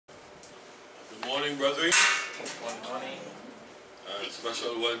Good morning, brethren. Good morning.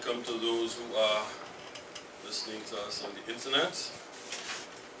 Special welcome to those who are listening to us on the internet.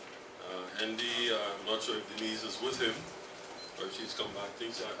 Andy, I'm not sure if Denise is with him, or if she's come back.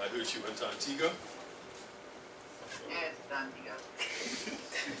 I heard she went to Antigua. Yes, Antigua.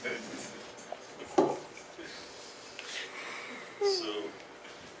 So,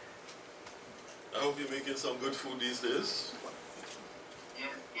 I hope you're making some good food these days.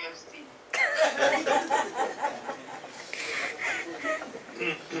 Yes, KFC.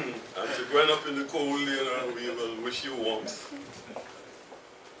 And to growing up in the cold, we will wish you warmth.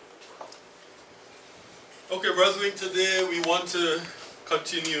 Okay, brethren, today we want to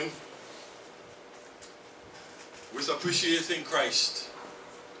continue with appreciating Christ,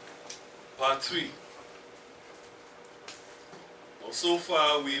 part 3. Now, so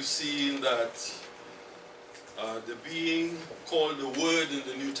far we've seen that the being called the Word in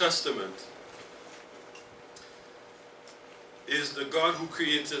the New Testament is the God who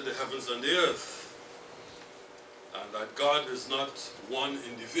created the heavens and the earth. And that God is not one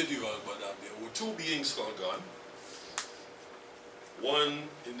individual, but that there were two beings called God. One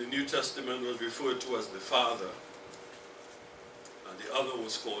in the New Testament was referred to as the Father, and the other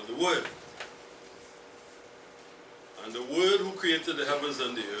was called the Word. And the Word who created the heavens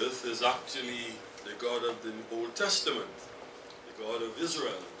and the earth is actually the God of the Old Testament, the God of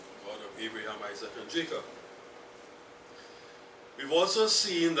Israel, the God of Abraham, Isaac, and Jacob. We've also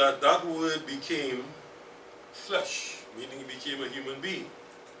seen that that Word became flesh, meaning he became a human being.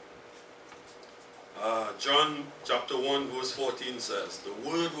 John chapter 1 verse 14 says, "The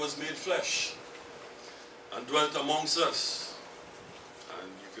Word was made flesh and dwelt amongst us." And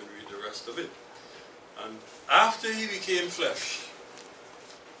you can read the rest of it. And after he became flesh,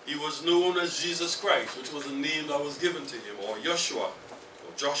 he was known as Jesus Christ, which was a name that was given to him, or Joshua,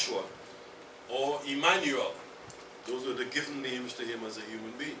 or Emmanuel. Those were the given names to him as a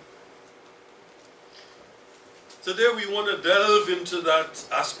human being. Today we want to delve into that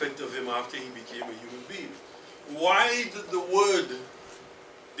aspect of him after he became a human being. Why did the Word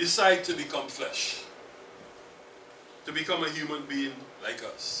decide to become flesh? To become a human being like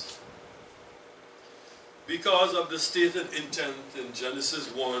us? Because of the stated intent in Genesis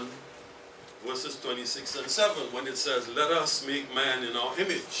 1 verses 26 and 7, when it says, "Let us make man in our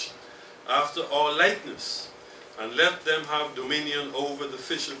image, after our likeness, and let them have dominion over the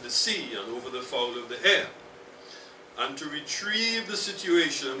fish of the sea and over the fowl of the air," and to retrieve the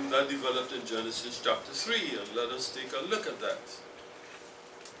situation that developed in Genesis chapter 3. And let us take a look at that.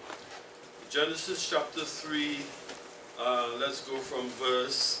 Genesis chapter 3, let's go from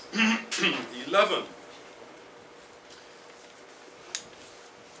verse 11.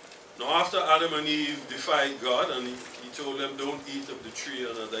 Now after Adam and Eve defied God, and he told them, "Don't eat of the tree,"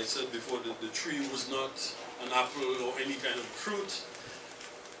 and as I said before, the tree was not an apple or any kind of fruit.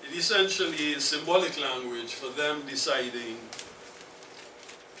 It essentially is symbolic language for them deciding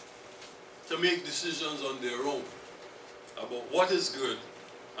to make decisions on their own about what is good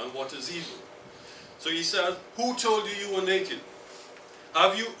and what is evil. So he said, "Who told you you were naked?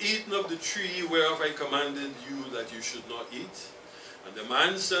 Have you eaten of the tree whereof I commanded you that you should not eat?" And the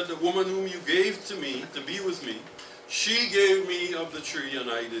man said, "The woman whom you gave to me to be with me, she gave me of the tree,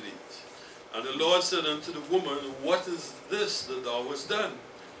 and I did eat." And the Lord said unto the woman, "What is this that thou hast done?"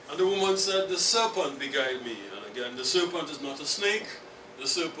 And the woman said, "The serpent beguiled me." And again, the serpent is not a snake. The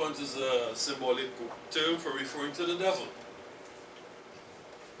serpent is a symbolic term for referring to the devil.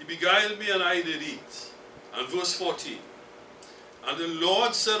 "He beguiled me, and I did eat." And verse 14, "And the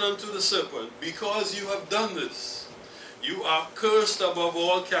Lord said unto the serpent, Because you have done this, you are cursed above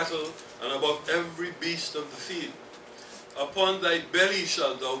all cattle, and above every beast of the field. Upon thy belly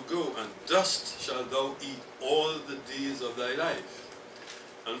shalt thou go, and dust shalt thou eat all the days of thy life."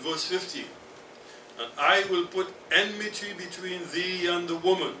 And verse 15, "And I will put enmity between thee and the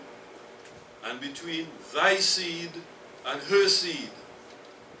woman, and between thy seed and her seed.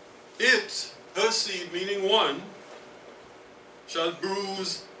 It," her seed meaning one, "shall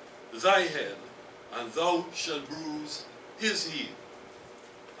bruise thy head, and thou shalt bruise his heel."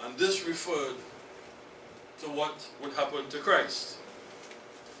 And this referred to what would happen to Christ.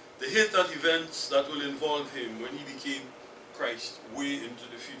 The hint at events that will involve him when he became Christ way into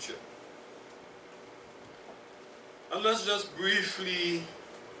the future. And let's just briefly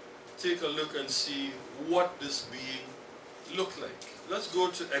take a look and see what this being looked like. Let's go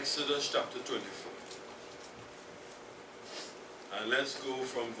to Exodus chapter 24. And let's go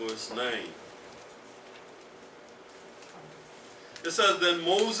from verse 9. It says, "Then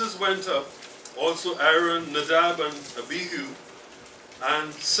Moses went up, also Aaron, Nadab, and Abihu,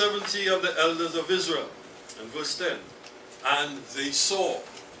 and 70 of the elders of Israel. And verse 10, and they saw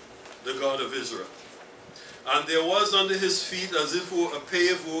the God of Israel. And there was under his feet as if were a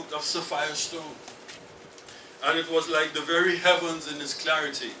paved work of sapphire stone. And it was like the very heavens in its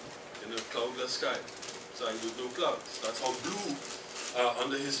clarity in a cloudless sky. So with no clouds. That's how blue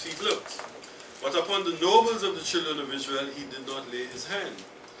under his feet looked. But upon the nobles of the children of Israel he did not lay his hand.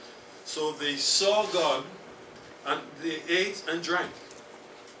 So they saw God, and they ate and drank.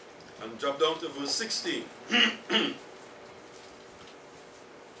 And drop down to verse 16.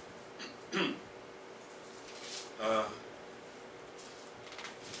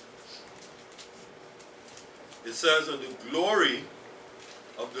 It says, and the glory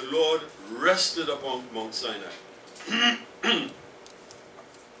of the Lord rested upon Mount Sinai.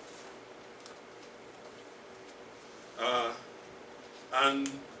 And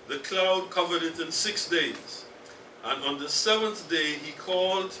the cloud covered it in 6 days. And on the 7th day he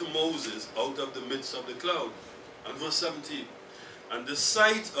called to Moses out of the midst of the cloud. And verse 17. And the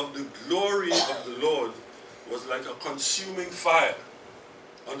sight of the glory of the Lord was like a consuming fire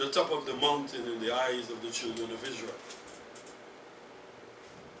on the top of the mountain in the eyes of the children of Israel.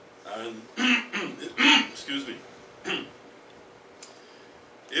 And, excuse me.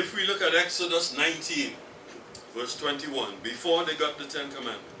 If we look at Exodus 19, verse 21, before they got the 10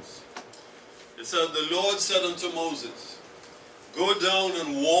 Commandments, it says, the Lord said unto Moses, go down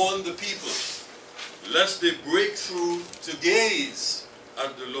and warn the people, lest they break through to gaze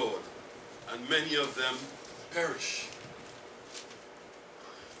at the Lord, and many of them perish.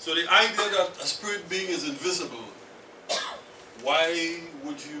 So the idea that a spirit being is invisible, why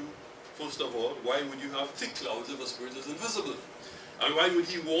would you, first of all, why would you have thick clouds if a spirit is invisible? And why would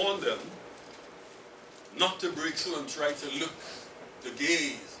he warn them not to break through and try to look, to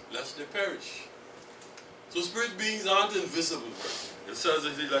gaze, lest they perish? So spirit beings aren't invisible. It says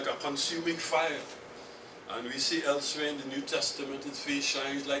it is like a consuming fire. And we see elsewhere in the New Testament, its face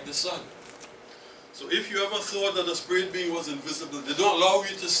shines like the sun. So if you ever thought that a spirit being was invisible, they don't allow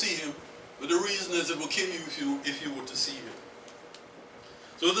you to see him, but the reason is it will kill you if you were to see him.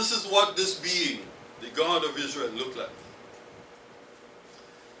 So this is what this being, the God of Israel, looked like.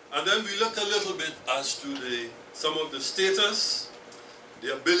 And then we looked a little bit as to some of the status,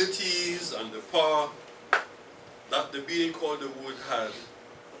 the abilities, and the power that the being called the Word had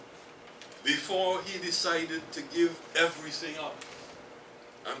before he decided to give everything up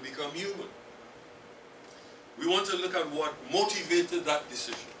and become human. We want to look at what motivated that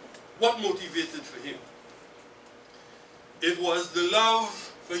decision. What motivated for him? It was the love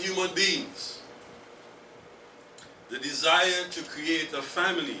for human beings. The desire to create a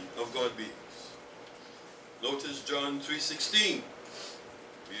family of God beings. Notice John 3:16.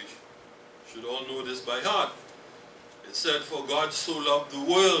 We should all know this by heart. It said, for God so loved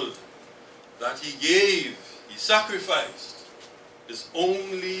the world that he gave, he sacrificed his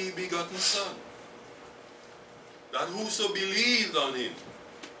only begotten Son, that whoso believed on him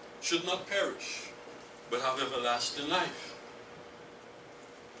should not perish, but have everlasting life.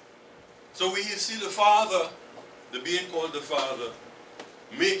 So we see the Father, the being called the Father,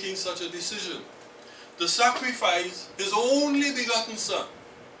 making such a decision to sacrifice his only begotten Son.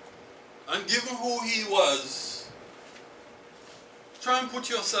 And given who he was, try and put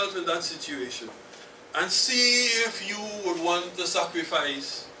yourself in that situation and see if you would want to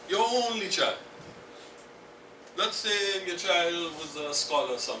sacrifice your only child. Let's say your child was a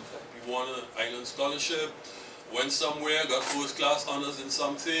scholar sometime. You won an island scholarship, went somewhere, got first class honors in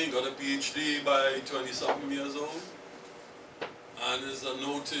something, got a PhD by 20-something years old, and is a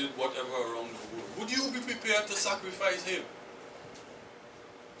noted whatever around the world. Would you be prepared to sacrifice him?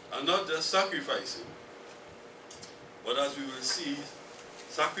 And not just sacrifice him, but as we will see,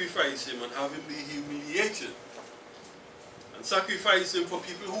 sacrifice him and have him be humiliated. And sacrifice him for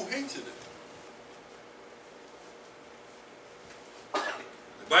people who hated him.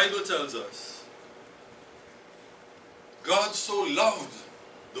 The Bible tells us, God so loved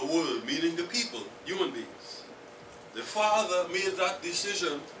the world, meaning the people, human beings. The Father made that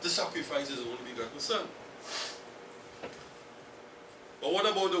decision to sacrifice his only begotten Son. But what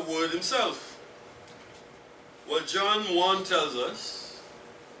about the Word himself? Well, John 1 tells us,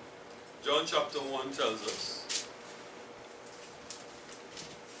 John chapter 1 tells us,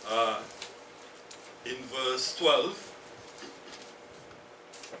 in verse 12,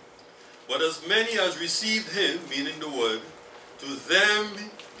 but as many as received him, meaning the Word, to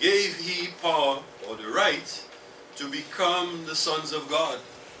them gave he power, or the right, to become the sons of God,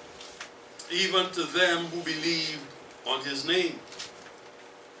 even to them who believed on his name.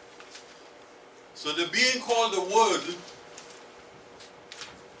 So the being called the Word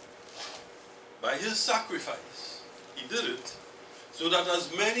by his sacrifice, he did it, so that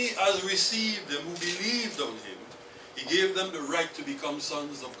as many as received him, who believed on him, he gave them the right to become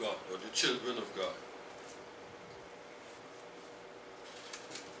sons of God, or the children of God.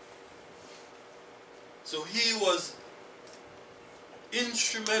 So he was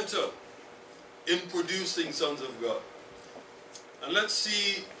instrumental in producing sons of God. And let's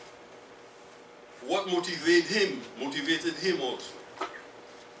see what motivated him also.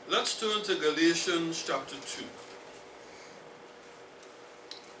 Let's turn to Galatians chapter 2.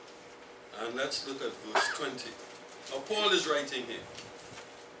 And let's look at verse 20. Now Paul is writing here.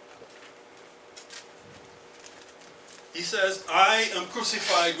 He says, I am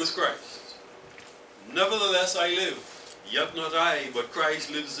crucified with Christ. Nevertheless I live, yet not I, but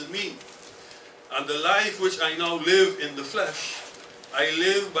Christ lives in me. And the life which I now live in the flesh, I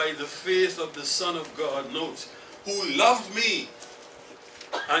live by the faith of the Son of God, note, who loved me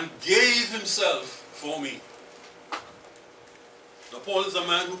and gave himself for me. Now Paul is a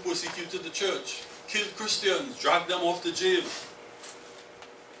man who persecuted the church, killed Christians, dragged them off to jail.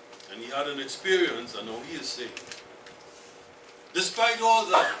 And he had an experience, and now he is saved. Despite all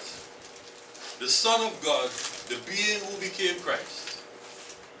that, the Son of God, the being who became Christ,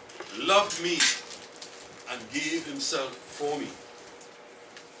 loved me and gave himself for me.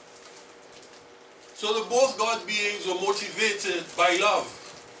 So the both God beings were motivated by love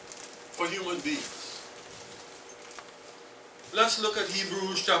for human beings. Let's look at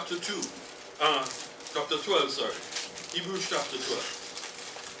Hebrews chapter 12, sorry. Hebrews chapter 12.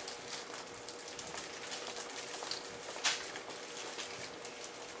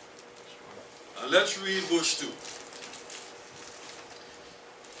 And let's read verse 2.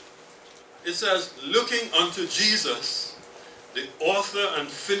 It says, looking unto Jesus, the author and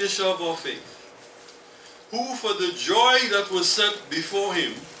finisher of our faith, who for the joy that was set before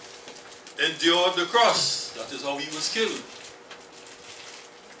him endured the cross. That is how he was killed.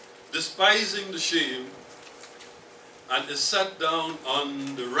 Despising the shame, and is sat down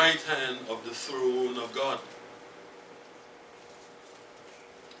on the right hand of the throne of God.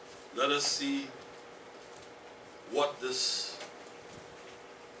 Let us see what this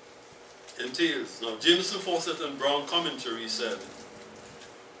entails. Now, Jameson, Fawcett, and Brown commentary said,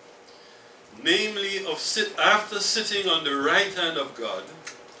 namely, after sitting on the right hand of God,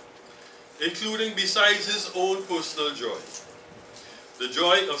 including besides his own personal joy, the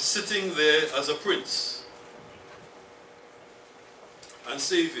joy of sitting there as a prince and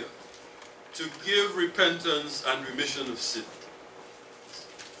savior to give repentance and remission of sin.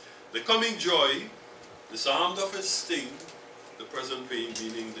 The coming joy, disarmed of its sting, the present pain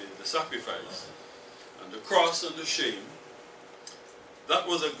meaning the sacrifice, and the cross and the shame, that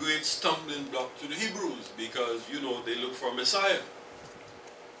was a great stumbling block to the Hebrews because, you know, they looked for a Messiah.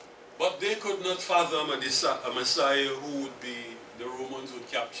 But they could not fathom a Messiah who would be, the Romans would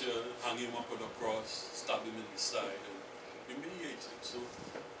capture, hang him up on a cross, stab him in the side, and humiliate him. So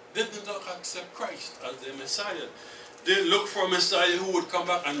they did not accept Christ as their Messiah. They looked for a Messiah who would come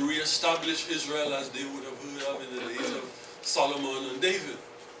back and re-establish Israel as they would have heard of in the days of Solomon and David.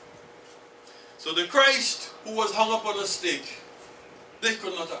 So the Christ who was hung up on a stake, they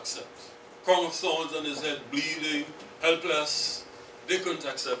could not accept. Crown of thorns on his head, bleeding, helpless. They couldn't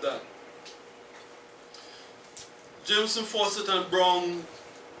accept that. Jameson, Fawcett, and Brown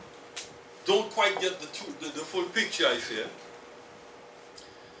don't quite get the full picture, I fear.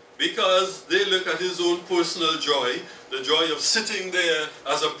 Because they look at his own personal joy, the joy of sitting there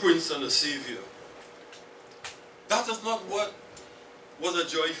as a prince and a savior. That is not what was a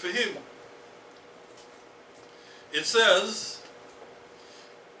joy for him. It says,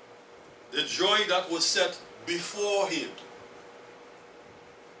 the joy that was set before him.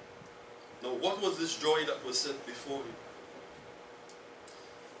 Now, what was this joy that was set before him?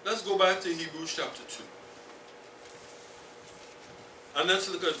 Let's go back to Hebrews chapter 2. And let's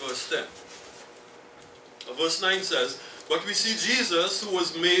look at verse 10. Verse 9 says, but we see Jesus, who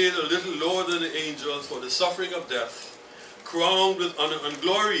was made a little lower than the angels for the suffering of death, crowned with honor and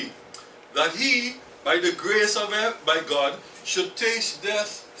glory, that he, by the grace of God, should taste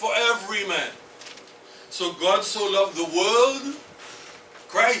death for every man. So God so loved the world,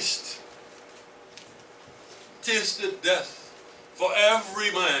 Christ tasted death for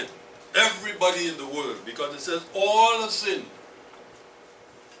every man, everybody in the world, because it says all have sinned.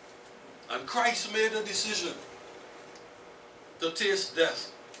 And Christ made a decision to taste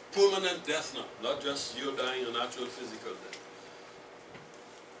death, permanent death now, not just you dying a natural physical death.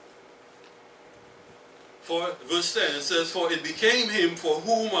 For verse 10, it says, for it became him for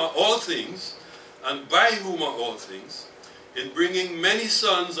whom are all things, and by whom are all things, in bringing many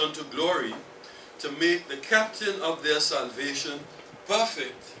sons unto glory, to make the captain of their salvation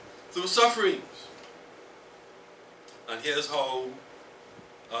perfect through sufferings. And here's how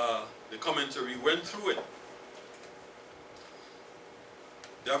the commentary went through it.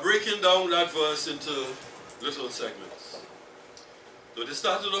 They are breaking down that verse into little segments. So they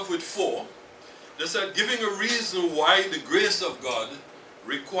started off with 4. They said, giving a reason why the grace of God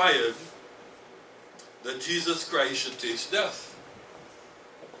required that Jesus Christ should taste death.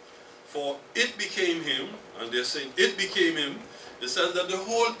 For it became him, and they're saying it became him, it says that the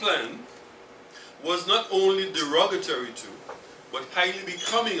whole plan was not only derogatory to, but highly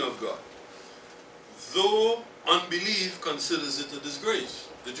becoming of God. Though unbelief considers it a disgrace.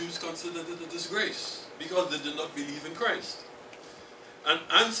 The Jews considered it a disgrace because they did not believe in Christ. An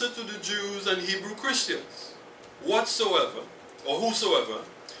answer to the Jews and Hebrew Christians, whatsoever, or whosoever,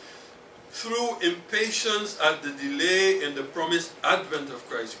 through impatience at the delay in the promised advent of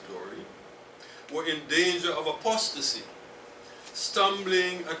Christ's glory, were in danger of apostasy,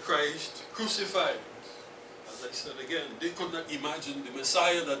 stumbling at Christ crucified. As I said again, they could not imagine the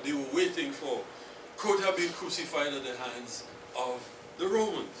Messiah that they were waiting for could have been crucified at the hands of the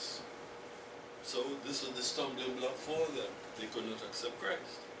Romans. So this was the stumbling block for them. They could not accept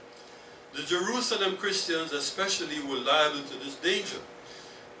Christ. The Jerusalem Christians especially were liable to this danger.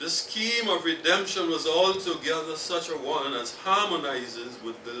 The scheme of redemption was altogether such a one as harmonizes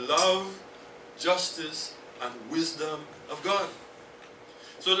with the love, justice, and wisdom of God.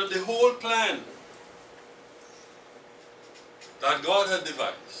 So that the whole plan that God had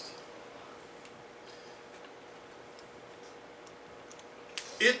devised,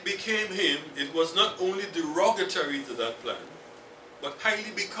 it became him. It was not only derogatory to that plan, but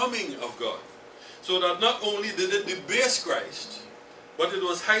highly becoming of God. So that not only did it debase Christ, but it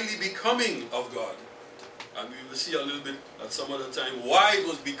was highly becoming of God. And we will see a little bit at some other time why it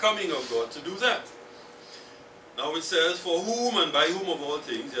was becoming of God to do that. Now it says, for whom and by whom of all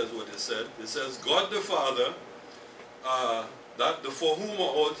things, here's what it said. It says, God the Father, that the for whom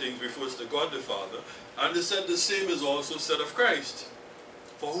are all things refers to God the Father. And it said the same is also said of Christ.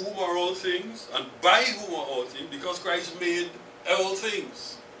 For whom are all things, and by whom are all things, because Christ made all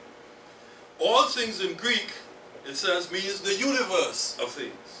things. All things in Greek, it says, means the universe of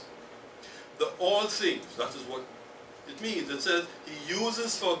things. The all things, that is what it means. It says he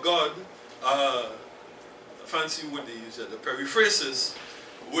uses for God, fancy word they use, the periphrasis,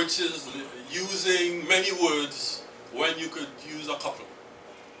 which is using many words when you could use a couple.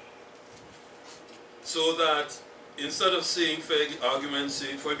 So that instead of saying, for argument's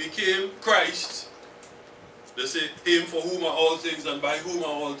sake, for it became Christ, they say him for whom are all things and by whom are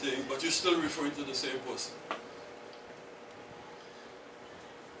all things, but you're still referring to the same person.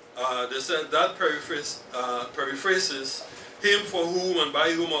 They said that periphrases him for whom and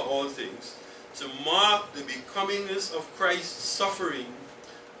by whom are all things, to mark the becomingness of Christ's suffering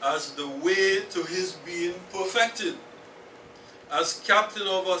as the way to his being perfected, as captain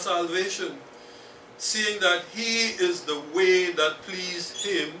of our salvation, seeing that he is the way that pleased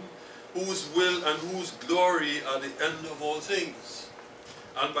him, whose will and whose glory are the end of all things,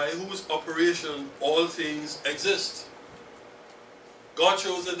 and by whose operation all things exist. God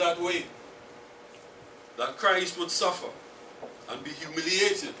chose it that way, that Christ would suffer and be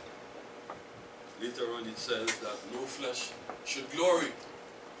humiliated. Later on it says that no flesh should glory,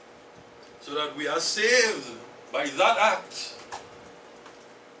 so that we are saved by that act,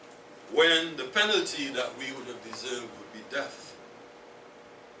 when the penalty that we would have deserved would be death.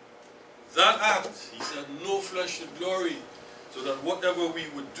 That act, he said, no flesh should glory, so that whatever we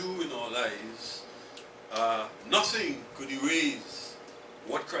would do in our lives, nothing could erase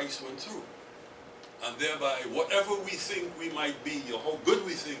what Christ went through. And thereby, whatever we think we might be, or how good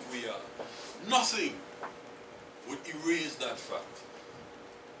we think we are, nothing would erase that fact.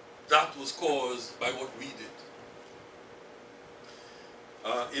 That was caused by what we did.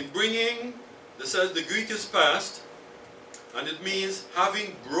 In bringing, it says the Greek is past, and it means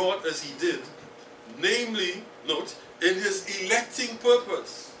having brought as he did, namely, note, in his electing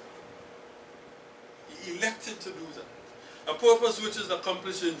purpose. He elected to do that. A purpose which is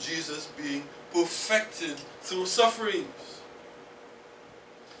accomplished in Jesus being perfected through sufferings.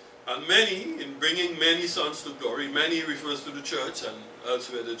 And many, in bringing many sons to glory, many refers to the church and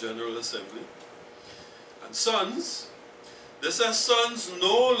elsewhere the General Assembly. And sons, this says sons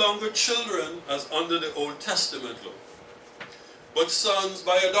no longer children as under the Old Testament law, but sons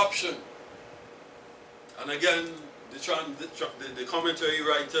by adoption. And again, the commentary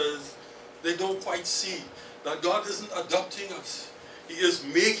writers, they don't quite see that God isn't adopting us. He is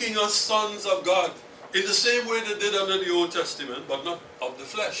making us sons of God in the same way they did under the Old Testament, but not of the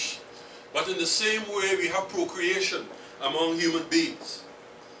flesh. But in the same way we have procreation among human beings,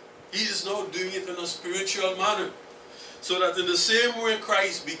 he is now doing it in a spiritual manner. So that in the same way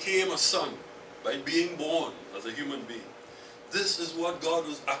Christ became a son by being born as a human being, this is what God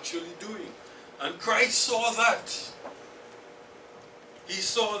was actually doing. And Christ saw that. He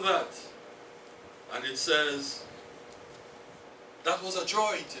saw that. And it says, that was a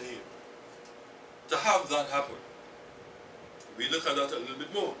joy to him, to have that happen. We look at that a little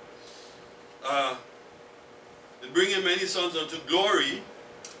bit more. In bringing many sons unto glory,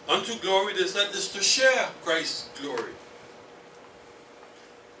 they said, is to share Christ's glory.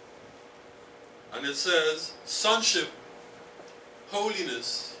 And it says, sonship,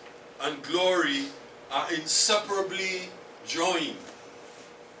 holiness, and glory are inseparably joined.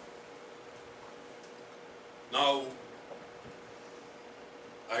 Now,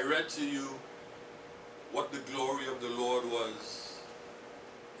 I read to you what the glory of the Lord was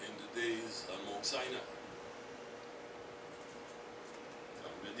in the days on Mount Sinai.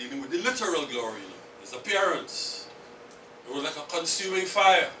 We're dealing with the literal glory now, his appearance. It was like a consuming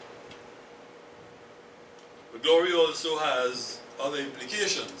fire. But glory also has other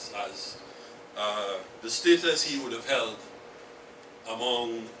implications, as the status he would have held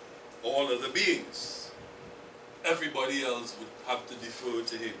among all other beings. Everybody else would have to defer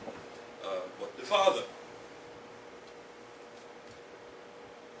to him, but the Father.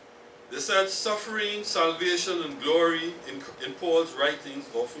 They said suffering, salvation, and glory in Paul's writings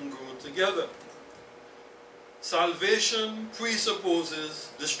often go together. Salvation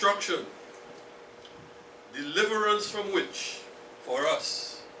presupposes destruction, deliverance from which, for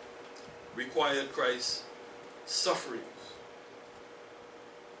us, required Christ's sufferings.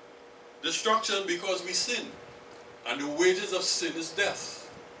 Destruction because we sin, and the wages of sin is death,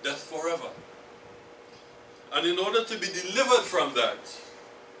 death forever. And in order to be delivered from that,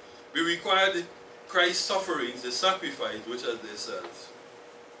 we require Christ's sufferings, the sacrifice, which, as they said,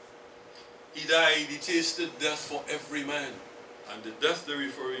 he died, he tasted death for every man. And the death they're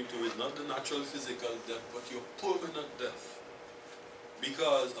referring to is not the natural physical death, but your permanent death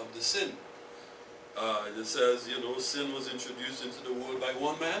because of the sin. It says, you know, sin was introduced into the world by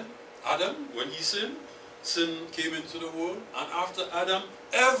one man, Adam. When he sinned, sin came into the world. And after Adam,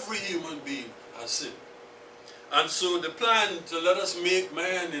 every human being has sinned. And so the plan to let us make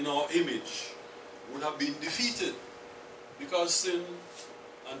man in our image would have been defeated, because sin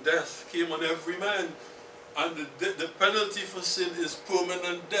and death came on every man. And the penalty for sin is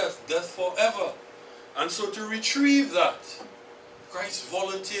permanent death, death forever. And so to retrieve that, Christ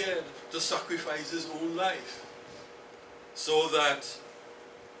volunteered to sacrifice his own life, so that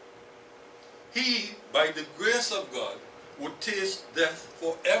he, by the grace of God, would taste death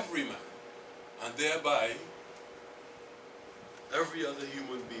for every man, and thereby every other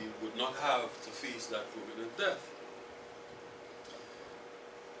human being would not have to face that permanent death.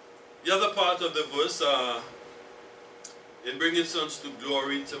 The other part of the verse, in bringing sons to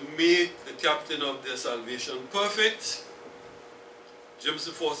glory, to make the captain of their salvation perfect.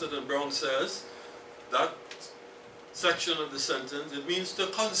 Jimson, Fawcett and Brown says that section of the sentence, it means to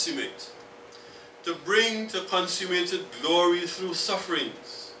consummate, to bring to consummated glory through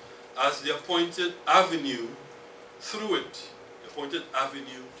sufferings as the appointed avenue through it, the appointed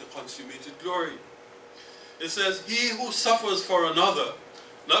avenue to consummated glory. It says, he who suffers for another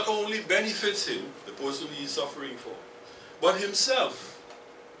not only benefits him, the person he is suffering for, but himself,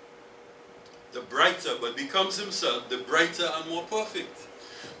 the brighter, but becomes himself the brighter and more perfect.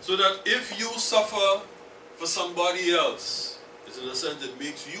 So that if you suffer for somebody else, it's in a sense it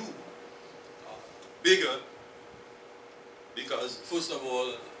makes you bigger, because first of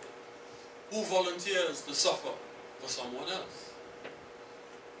all, who volunteers to suffer for someone else?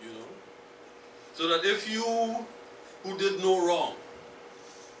 You know? So that if you, who did no wrong,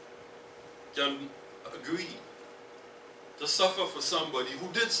 can agree to suffer for somebody who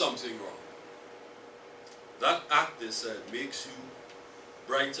did something wrong, that act, they said, makes you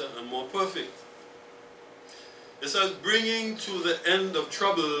brighter and more perfect. It says, bringing to the end of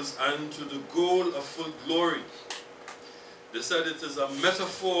troubles and to the goal of full glory. They said it is a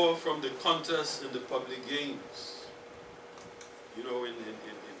metaphor from the contest in the public games. You know, in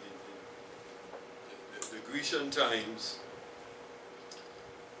the Grecian times,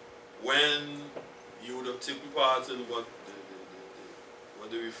 when you would have taken part in what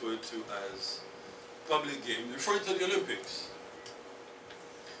they referred to as public games, referring to the Olympics.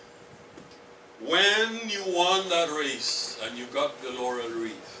 When you won that race and you got the laurel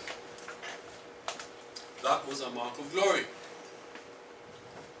wreath, that was a mark of glory,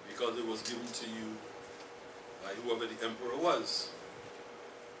 because it was given to you by whoever the emperor was.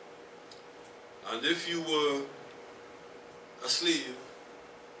 And if you were a slave,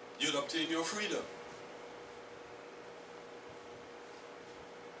 you'd obtain your freedom.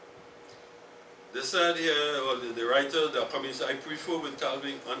 They said here, or the writer, the comments, I prefer with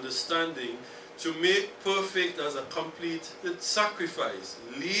Calvin understanding to make perfect as a completed sacrifice,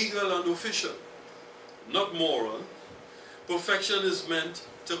 legal and official, not moral. Perfection is meant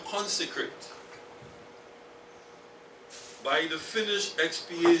to consecrate. By the finished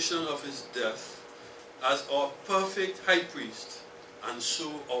expiation of his death as our perfect high priest, and so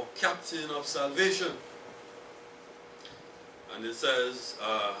our captain of salvation. And it says,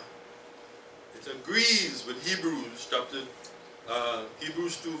 it agrees with Hebrews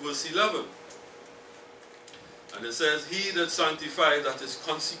Hebrews 2 verse 11. And it says, he that sanctifies, that is,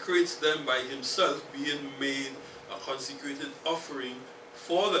 consecrates them by himself, being made a consecrated offering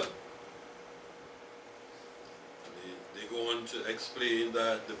for them. They go on to explain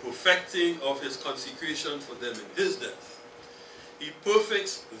that the perfecting of his consecration for them in his death, he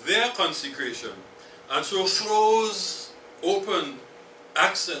perfects their consecration and so throws open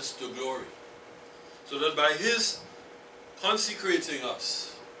access to glory. So that by his consecrating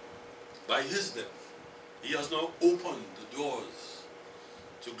us, by his death, he has now opened the doors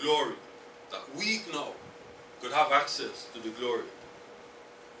to glory, that we now could have access to the glory.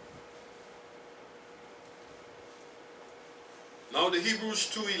 Now the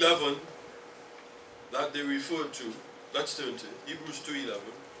Hebrews 2:11 that they referred to, let's turn to Hebrews 2:11.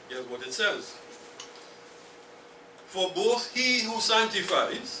 Here's what it says. For both he who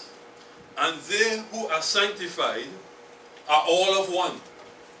sanctifies and they who are sanctified are all of one.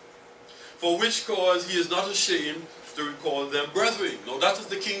 For which cause he is not ashamed to call them brethren. Now that is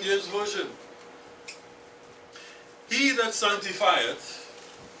the King James Version. He that sanctifieth,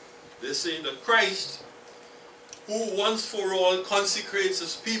 they're saying that Christ, who once for all consecrates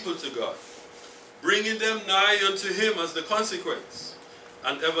his people to God, bringing them nigh unto him as the consequence,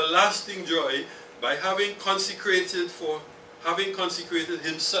 and everlasting joy, by having consecrated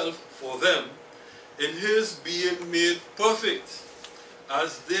himself for them, in his being made perfect,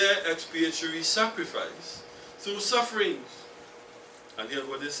 as their expiatory sacrifice, through sufferings. And here's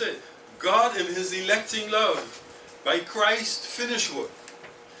what they say. God in his electing love, by Christ's finished work,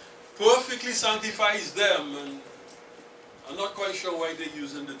 perfectly sanctifies them, and I'm not quite sure why they're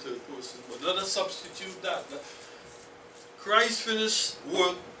using the third person, but let us substitute that. Christ's finished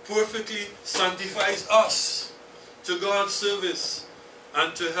work perfectly sanctifies us to God's service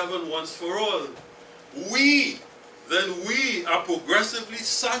and to heaven once for all. We are progressively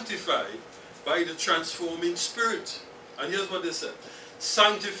sanctified by the transforming Spirit. And here's what they said.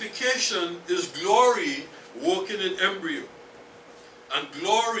 Sanctification is glory working in embryo. And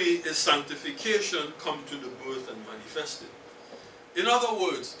glory is sanctification come to the birth and manifested. In other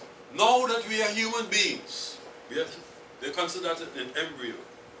words, now that we are human beings, they consider that an embryo.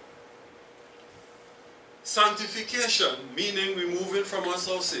 Sanctification, meaning removing from us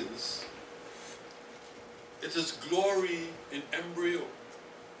our sins, it is glory in embryo.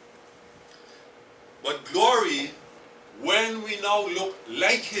 But glory, when we now look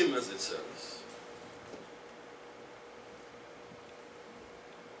like him, as it says,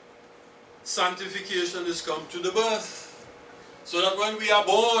 sanctification is come to the birth. So that when we are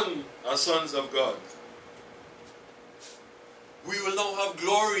born as sons of God, we will now have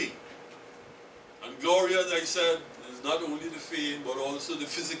glory. And glory, as I said, is not only the fame, but also the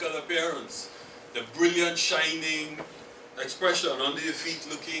physical appearance. The brilliant, shining expression under your feet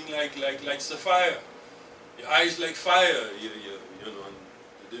looking like sapphire. Your eyes like fire, you know, and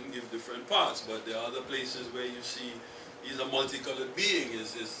they didn't give different parts, but there are other places where you see he's a multicolored being.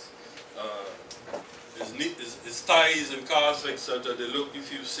 His ties and calves, etc. They look,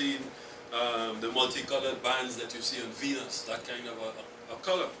 if you've seen the multicolored bands that you see on Venus, that kind of a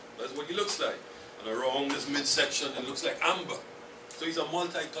color. That's what he looks like. And around this midsection, it looks like amber. So he's a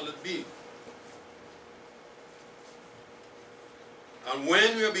multicolored being. And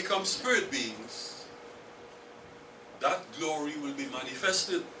when we become spirit beings, that glory will be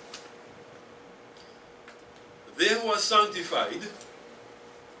manifested. They who are sanctified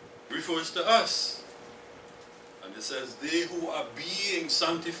refers to us. And it says, they who are being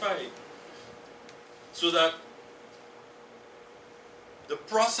sanctified. So that the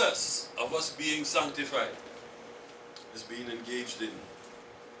process of us being sanctified is being engaged in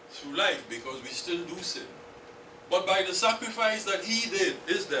through life, because we still do sin. But by the sacrifice that he did,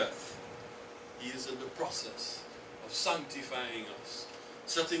 his death, he is in the process of sanctifying us,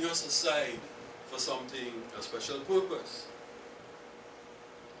 setting us aside for something, a special purpose.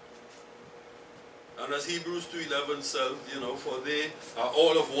 And as Hebrews 2:11 says, for they are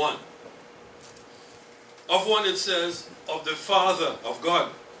all of one. Of one it says, of the Father of God.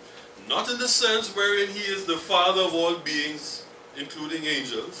 Not in the sense wherein he is the Father of all beings, including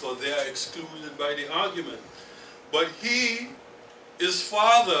angels, for they are excluded by the argument. But he is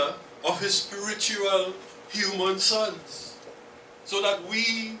Father of his spiritual human sons. So that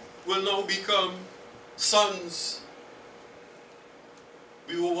we will now become sons.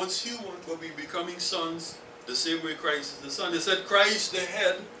 We were once human, but we're becoming sons the same way Christ is the Son. They said Christ the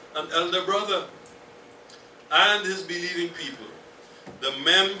head and elder brother, and his believing people, the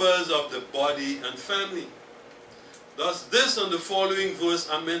members of the body and family. Thus this and the following verse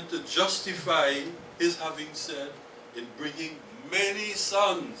are meant to justify his having said, in bringing many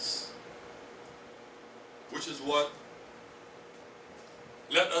sons, which is what,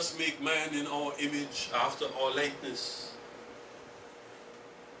 let us make man in our image after our likeness.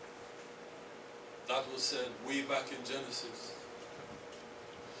 That was said way back in Genesis.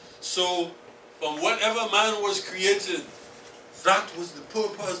 So, from whatever man was created, that was the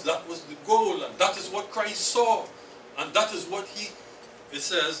purpose, that was the goal, and that is what Christ saw. And that is what it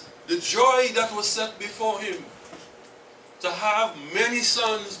says, the joy that was set before him, to have many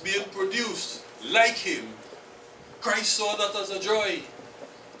sons being produced like him. Christ saw that as a joy.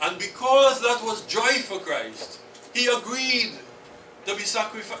 And because that was joy for Christ, he agreed to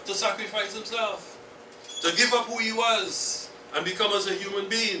sacrifice himself, to give up who he was and become as a human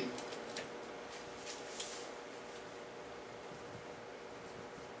being.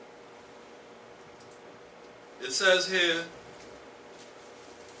 It says here,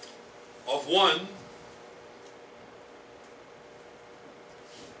 of one,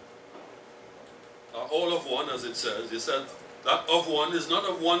 all of one, as it says. It said that of one is not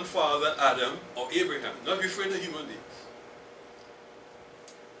of one father, Adam or Abraham, not referring to human beings,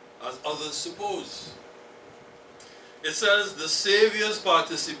 as others suppose. It says the Savior's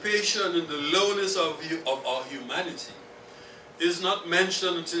participation in the lowness of our humanity is not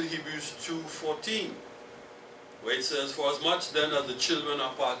mentioned until Hebrews 2:14, where it says, for as much then as the children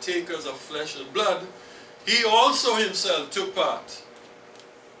are partakers of flesh and blood, he also himself took part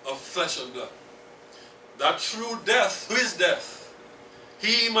of flesh and blood, that through death, his death,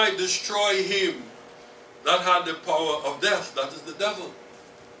 he might destroy him that had the power of death, that is the devil,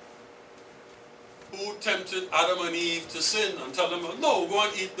 who tempted Adam and Eve to sin and tell them, no, go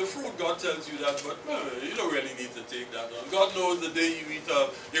and eat the fruit. God tells you that, but you don't really need to take that on. God knows the day you eat,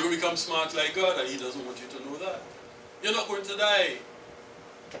 you're going to become smart like God, and he doesn't want you to know that. You're not going to die.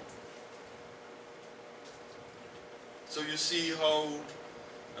 So you see how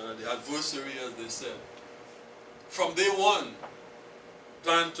the adversary, as they said, from day one,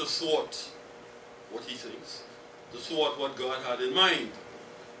 planned to thwart what he thinks, to thwart what God had in mind.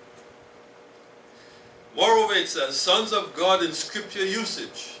 Moreover, it says, sons of God in scripture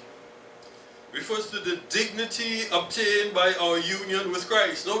usage refers to the dignity obtained by our union with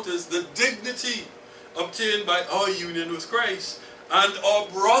Christ. Notice, the dignity obtained by our union with Christ and our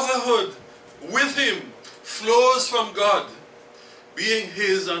brotherhood with him flows from God, being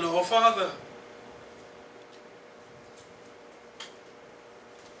his and our Father.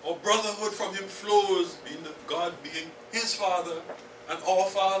 Our brotherhood from him flows, being God being his Father and our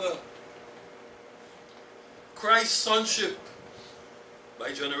Father. Christ's sonship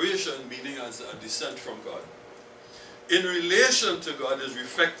by generation, meaning as a descent from God, in relation to God is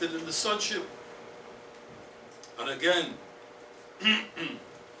reflected in the sonship. And again,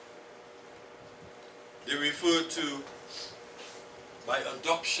 they refer to by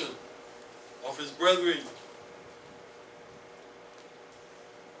adoption of his brethren.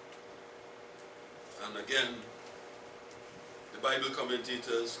 And again, the Bible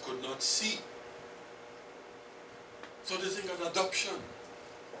commentators could not see. So they think of adoption.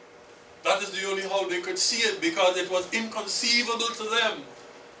 That is the only how they could see it, because it was inconceivable to them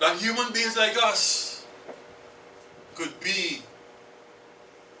that human beings like us could be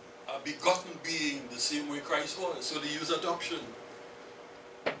a begotten being the same way Christ was. So they use adoption.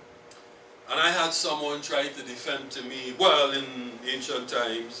 And I had someone try to defend to me, well, in ancient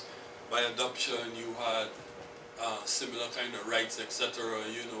times, by adoption you had similar kind of rights, etc.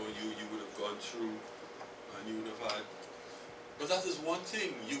 You know, you would have gone through, and you would have had. But that is one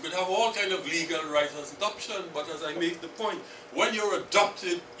thing. You could have all kind of legal rights as adoption, but as I make the point, when you're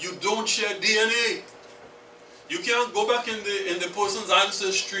adopted, you don't share DNA. You can't go back in the person's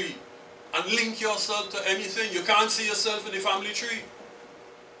ancestry and link yourself to anything. You can't see yourself in the family tree.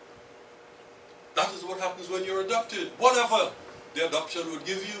 That is what happens when you're adopted. Whatever the adoption would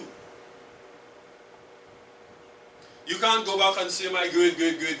give you. You can't go back and say my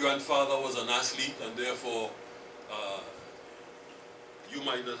great-great-great-grandfather was an athlete and therefore You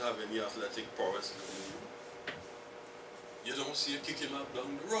might not have any athletic prowess within you. You don't see a kick him out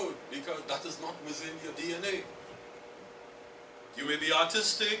down the road because that is not within your DNA. You may be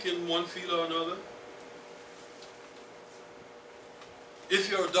artistic in one field or another. If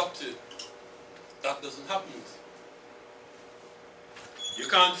you're adopted, that doesn't happen with you. You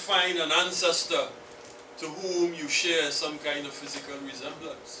can't find an ancestor to whom you share some kind of physical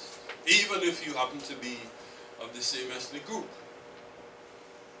resemblance, even if you happen to be of the same ethnic group.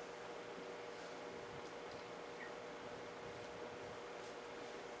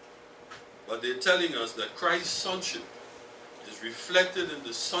 But they're telling us that Christ's sonship is reflected in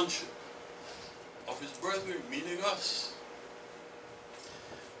the sonship of his brethren, meaning us.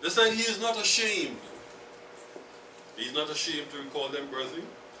 They said he is not ashamed. He's not ashamed to call them brethren.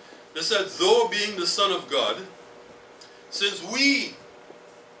 They said, though being the Son of God, since we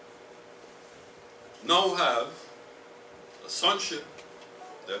now have a sonship,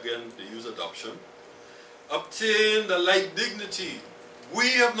 again they use adoption, obtain the like dignity. We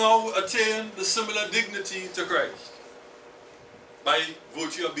have now attained the similar dignity to Christ by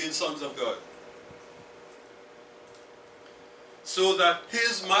virtue of being sons of God. So that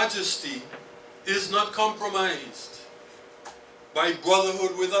his majesty is not compromised by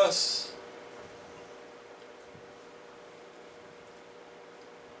brotherhood with us.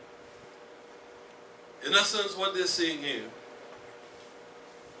 In essence, what they're saying here,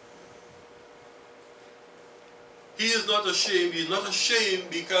 he is not ashamed. He's not ashamed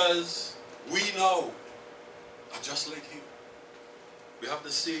because we now are just like him. We have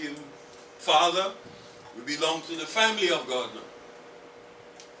the same Father. We belong to the family of God now.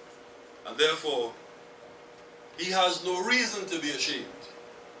 And therefore, he has no reason to be ashamed.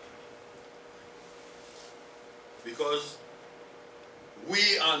 Because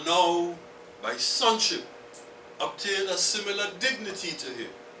we are now, by sonship, obtained a similar dignity to him.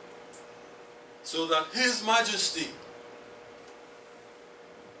 So that his majesty,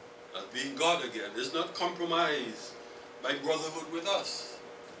 as being God again, is not compromised by brotherhood with us.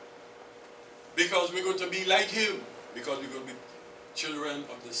 Because we're going to be like him. Because we're going to be children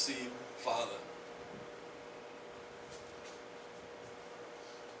of the same Father.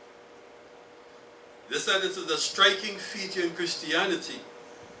 They said it is a striking feature in Christianity,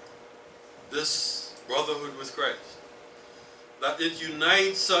 this brotherhood with Christ, that it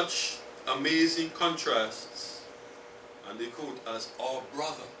unites such amazing contrasts, and they quote, as our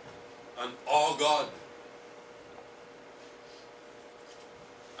brother and our God.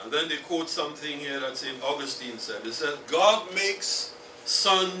 And then they quote something here that St. Augustine said. It says, God makes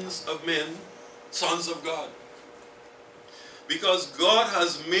sons of men sons of God. Because God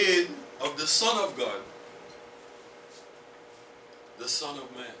has made of the Son of God the Son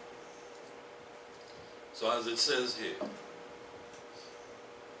of Man. So as it says here,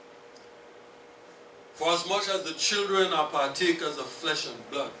 for as much as the children are partakers of flesh and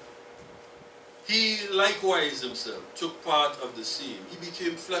blood, he likewise himself took part of the same. He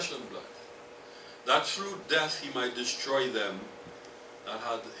became flesh and blood, that through death he might destroy them that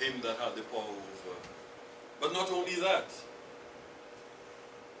had the power over. But not only that.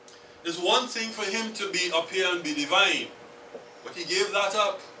 It's one thing for him to be up here and be divine, but he gave that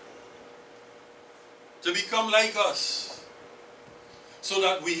up to become like us, so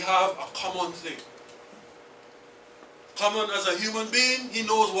that we have a common thing. Common as a human being, he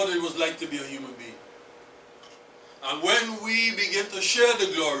knows what it was like to be a human being. And when we begin to share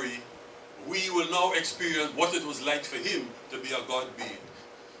the glory, we will now experience what it was like for him to be a God being.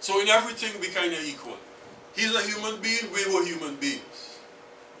 So in everything we kind of equal. He's a human being, we were human beings.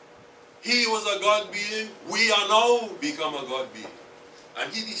 He was a God being, we are now become a God being.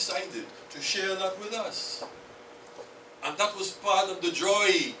 And he decided to share that with us. And that was part of the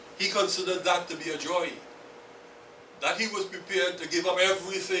joy. He considered that to be a joy. That he was prepared to give up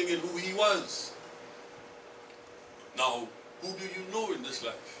everything in who he was. Now, who do you know in this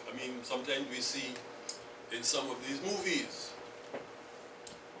life? I mean, sometimes we see in some of these movies.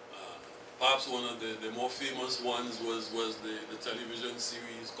 Perhaps one of the more famous ones was the television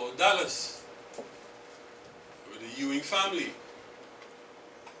series called Dallas, with the Ewing family.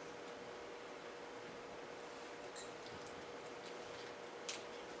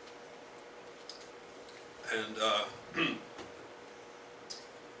 And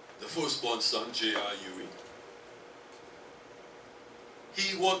the firstborn son, J.R. Ewing,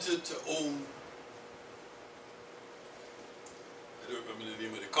 he wanted to own, I don't remember the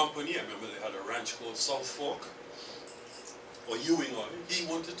name of the company, I remember they had a ranch called South Fork, or Ewing Oil. He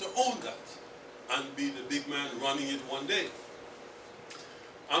wanted to own that and be the big man running it one day.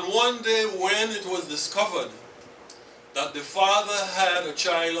 And one day when it was discovered that the father had a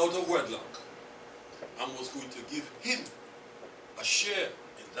child out of wedlock and was going to give him a share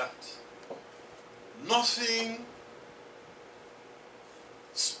in that. Nothing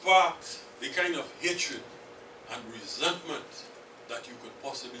sparked the kind of hatred and resentment that you could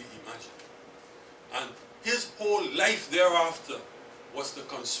possibly imagine. And his whole life thereafter was to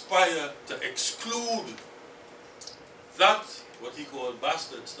conspire to exclude that, what he called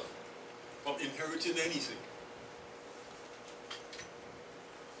bastard son, from inheriting anything.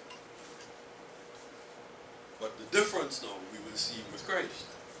 But the difference now we will see with Christ.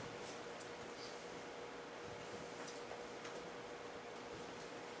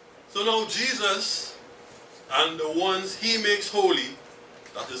 So now Jesus and the ones he makes holy,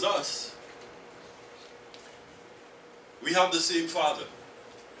 that is us, we have the same Father.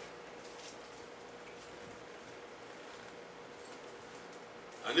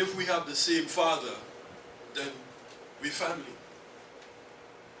 And if we have the same Father, then we're family.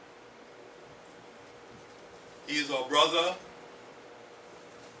 He is our brother,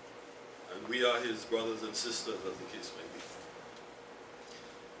 and we are his brothers and sisters, as the case may be.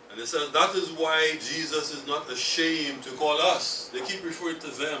 And it says that is why Jesus is not ashamed to call us. They keep referring to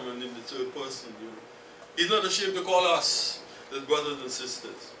them and in the third person. You know. He's not ashamed to call us his brothers and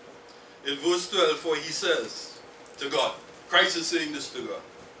sisters. In verse 12, for he says to God, Christ is saying this to God,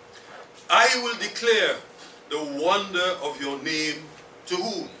 I will declare the wonder of your name to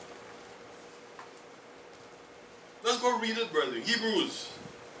whom? Let's go read it, brethren. Hebrews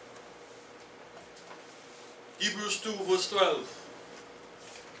 2, verse 12.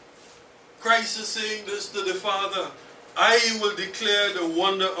 Christ is saying this to the Father. I will declare the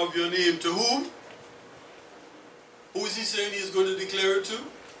wonder of your name. To whom? Who is he saying he is going to declare it to?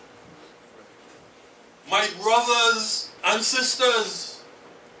 My brothers and sisters.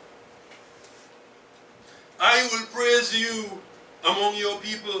 I will praise you among your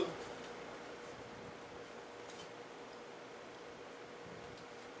people.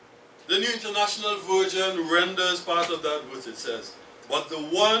 The New International Version renders part of that verse. It says, but the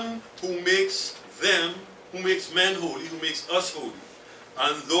one who makes them, who makes men holy, who makes us holy,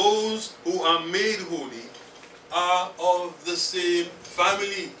 and those who are made holy are of the same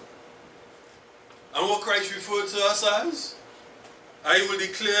family. And what Christ referred to us as? I will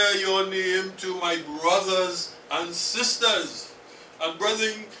declare your name to my brothers and sisters. And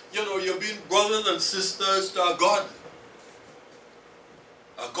brethren, you know, you're being brothers and sisters to a God.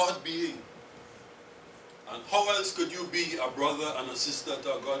 A God being. And how else could you be a brother and a sister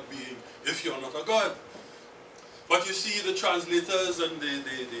to a God being if you're not a God? But you see, the translators and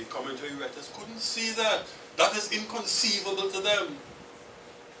the commentary writers couldn't see that. That is inconceivable to them.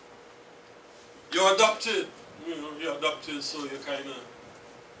 You're adopted. You know, you're adopted, so you're kind of...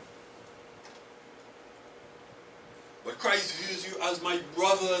 But Christ views you as my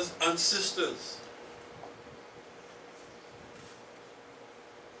brothers and sisters.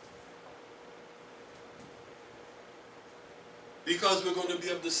 Because we're going to be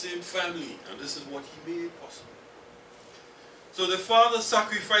of the same family. And this is what he made possible. So the Father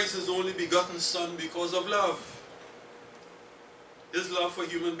sacrificed his only begotten Son because of love. His love for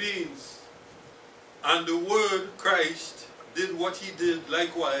human beings. And the Word, Christ, did what he did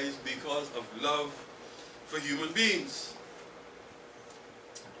likewise because of love for human beings.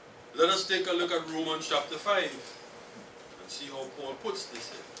 Let us take a look at Romans chapter 5 and see how Paul puts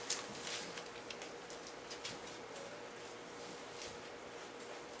this in.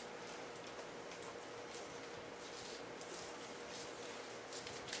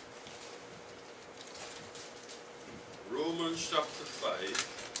 Romans chapter 5,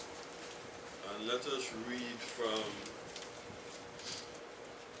 and let us read from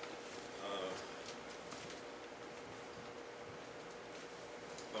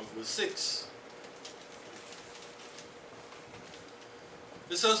verse 6.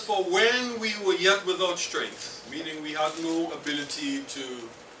 It says, for when we were yet without strength, meaning we had no ability to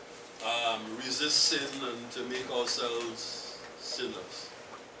resist sin and to make ourselves sinners,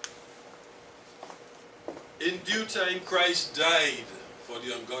 in due time Christ died for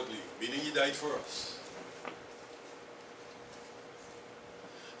the ungodly, meaning he died for us.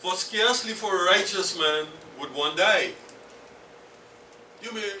 For scarcely for a righteous man would one die.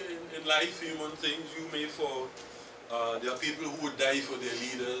 You may, in life, human things, you may there are people who would die for their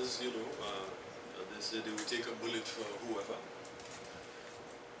leaders, you know. They say they would take a bullet for whoever.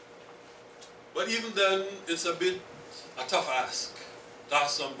 But even then, it's a tough ask to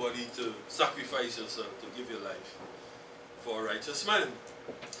ask somebody to sacrifice yourself, to give your life for a righteous man.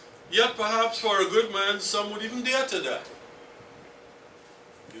 Yet perhaps for a good man, some would even dare to die.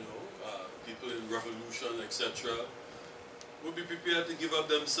 You know, people in revolution, etc. would be prepared to give up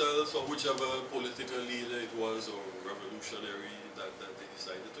themselves for whichever political leader it was or revolutionary that they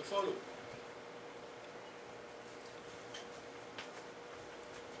decided to follow.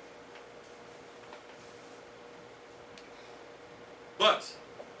 But,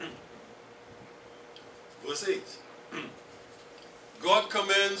 verse 8, God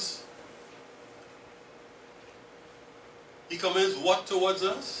commends, He commends what towards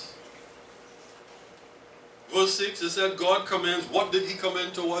us? Verse 6, it said God commends, what did He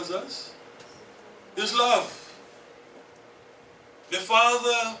commend towards us? His love. The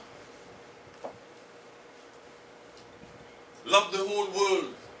Father loved the whole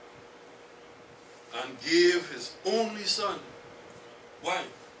world and gave His only Son. Why?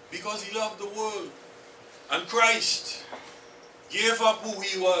 Because He loved the world. And Christ gave up who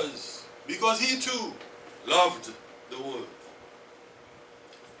He was because He too loved the world.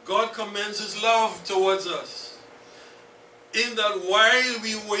 God commends His love towards us in that while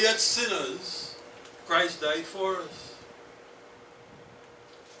we were yet sinners, Christ died for us.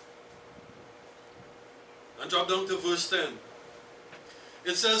 And drop down to verse 10.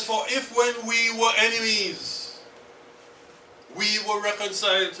 It says, for if when we were enemies, we were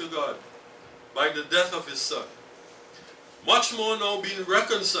reconciled to God by the death of His Son, much more now being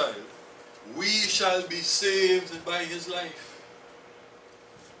reconciled, we shall be saved by His life.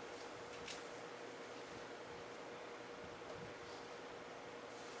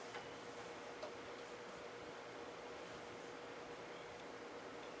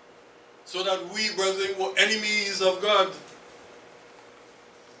 So that we, brethren, were enemies of God.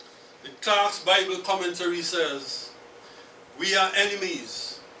 The Clark's Bible commentary says, we are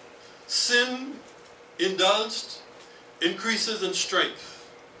enemies. Sin, indulged, increases in strength.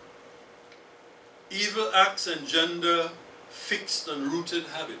 Evil acts engender fixed and rooted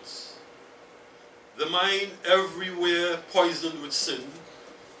habits. The mind, everywhere poisoned with sin,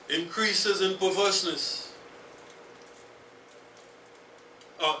 increases in perverseness.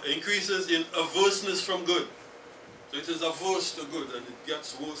 Increases in averseness from good. So it is averse to good, and it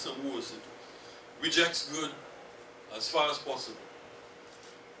gets worse and worse. It rejects good as far as possible.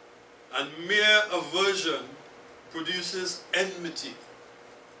 And mere aversion produces enmity.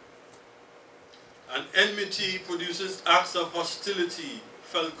 And enmity produces acts of hostility,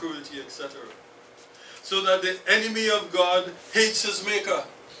 fell cruelty, etc. So that the enemy of God hates his maker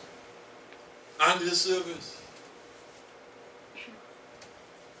and his service.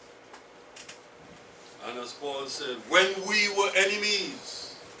 And as Paul said, when we were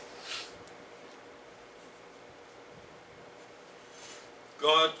enemies,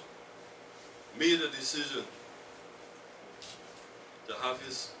 God made a decision to have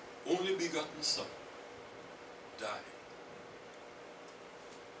His only begotten Son die.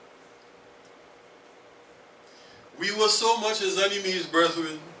 We were so much His enemies,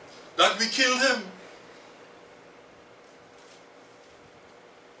 brethren, that we killed Him.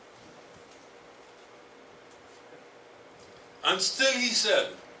 And still He said,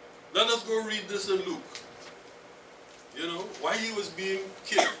 let us go read this in Luke. You know, while He was being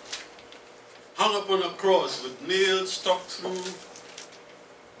killed, hung up on a cross with nails stuck through,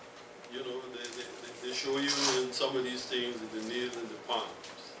 you know, they show you in some of these things the nails in the palms.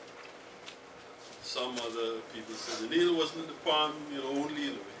 Some other people say the nail wasn't in the palm, you know, only,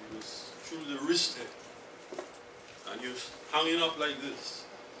 you know, it was through the wrist head. And you're hanging up like this.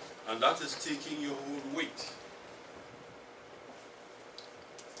 And that is taking your whole weight.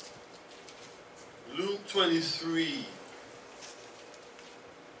 Luke 23.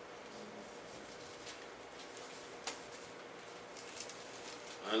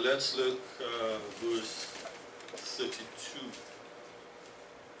 And let's look verse 32.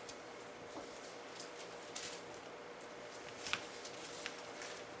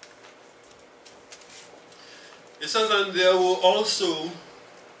 It says, and there were also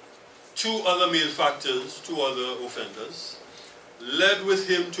two other malefactors, two other offenders, led with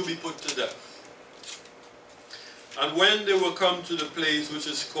him to be put to death. And when they were come to the place which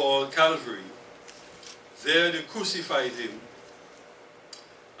is called Calvary, there they crucified him,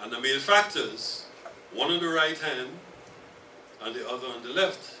 and the malefactors, one on the right hand and the other on the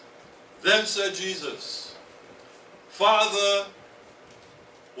left. Then said Jesus, Father,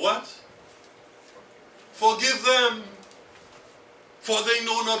 what? Forgive them, for they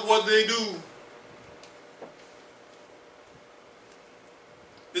know not what they do.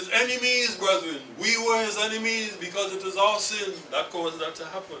 His enemies, brethren, we were his enemies because it was our sin that caused that to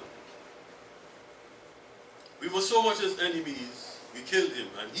happen. We were so much his enemies, we killed him.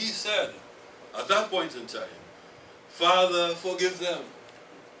 And he said, at that point in time, Father, forgive them,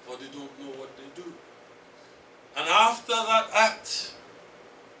 for they don't know what they do. And after that act,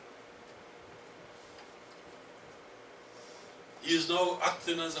 he is now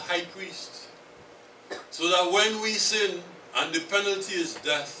acting as a high priest. So that when we sin and the penalty is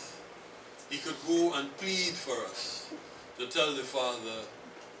death, he could go and plead for us to tell the Father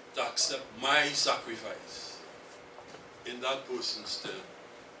to accept my sacrifice in that person's stead.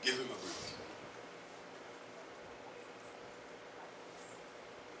 Give him a break.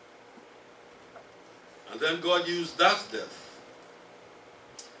 And then God used that death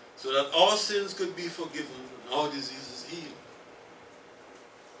so that our sins could be forgiven and our diseases healed.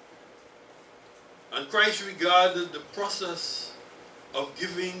 And Christ regarded the process of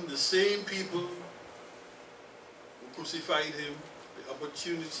giving the same people who crucified him the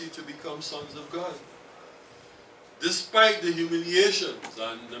opportunity to become sons of God. Despite the humiliations,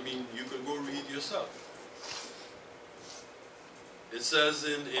 and I mean, you can go read yourself. It says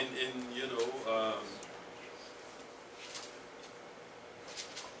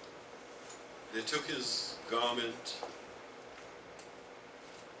they took his garment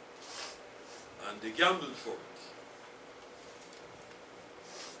and they gambled for it.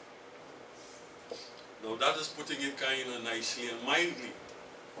 Now that is putting it kind of nicely and mildly.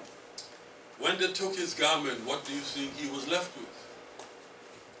 When they took his garment, what do you think he was left with?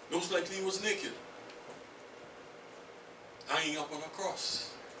 Most likely he was naked, hanging up on a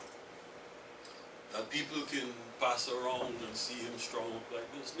cross, that people can pass around and see him strung up like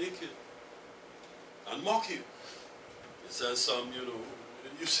this, naked, and mock him. It says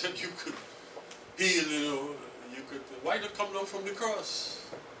you said you could heal, you could, why not come down from the cross?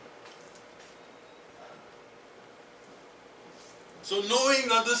 So knowing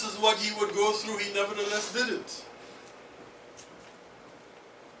that this is what he would go through, he nevertheless did it.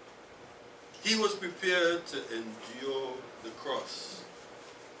 He was prepared to endure the cross.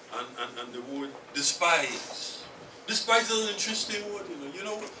 And the word despise. Despise is an interesting word,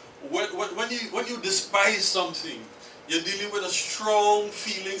 when you despise something, you're dealing with a strong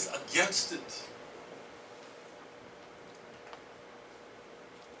feelings against it.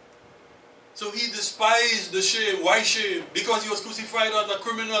 So he despised the shame. Why shame? Because he was crucified as a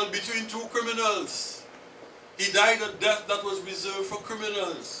criminal between two criminals. He died a death that was reserved for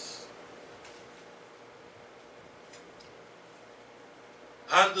criminals.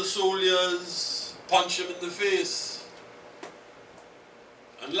 Had the soldiers punch him in the face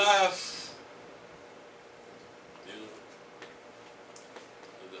and laugh. They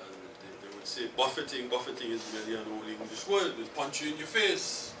would say buffeting. Buffeting is merely an old English word. They punch you in your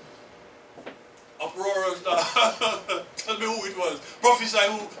face. Uproar, tell me who it was. Prophesy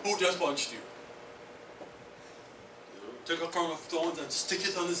who just punched you. Take a crown of thorns and stick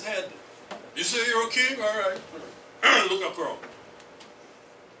it on his head. You say you're a king? All right. Look up, crown.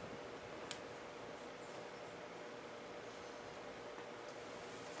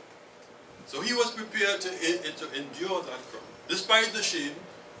 So he was prepared to endure that crown, despite the shame.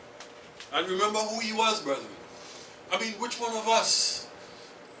 And remember who he was, brethren. I mean, which one of us?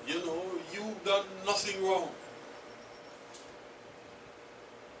 You've done nothing wrong.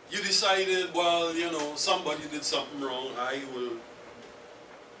 You decided, well, somebody did something wrong, I will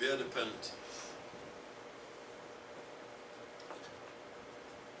bear the penalty.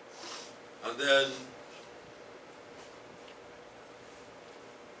 And then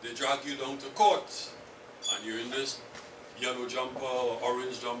they drag you down to court, and you're in this yellow jumper or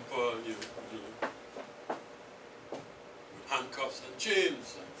orange jumper, and handcuffs and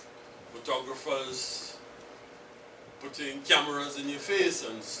chains, and photographers putting cameras in your face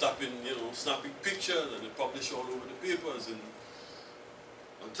and snapping pictures, and they publish all over the papers and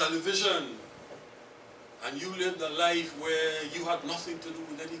on television. And you lived a life where you had nothing to do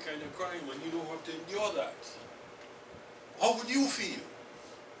with any kind of crime, and you don't have to endure that. How would you feel?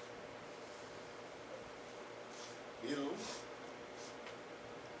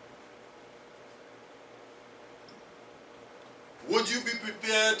 Would you be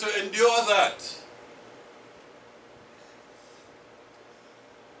prepared to endure that?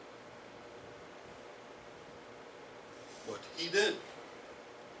 But he did.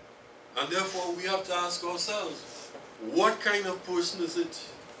 And therefore we have to ask ourselves, what kind of person is it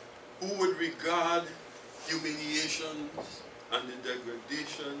who would regard humiliations and the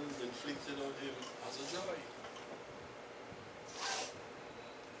degradations inflicted on him as a joy?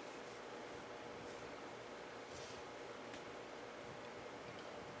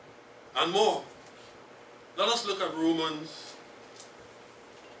 And more. Let us look at Romans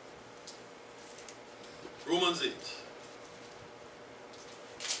 8.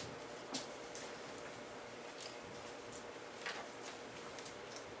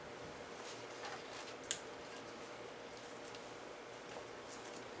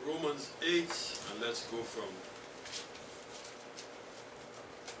 Romans 8, and let's go from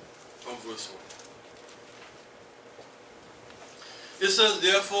verse 1. It says,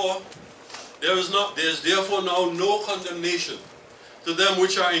 therefore, there is therefore now no condemnation to them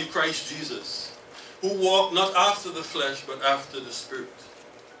which are in Christ Jesus, who walk not after the flesh, but after the Spirit.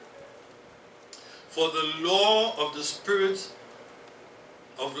 For the law of the Spirit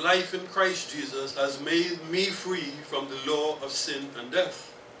of life in Christ Jesus has made me free from the law of sin and death.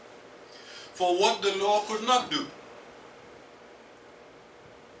 For what the law could not do,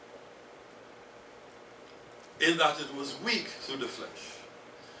 in that it was weak through the flesh,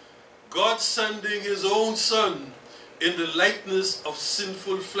 God sending his own Son in the likeness of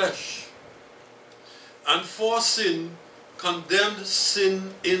sinful flesh, and for sin condemned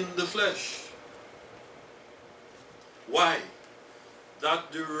sin in the flesh. Why?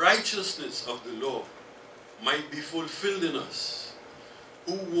 That the righteousness of the law might be fulfilled in us,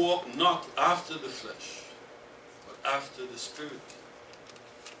 who walk not after the flesh, but after the Spirit.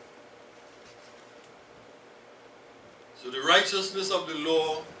 So the righteousness of the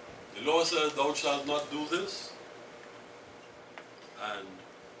law says, thou shalt not do this. And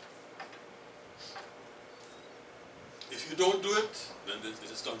if you don't do it, then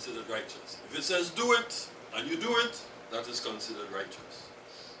it is considered righteous. If it says do it, and you do it, that is considered righteous.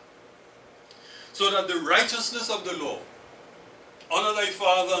 So that the righteousness of the law, honor thy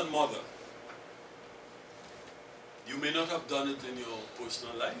father and mother, you may not have done it in your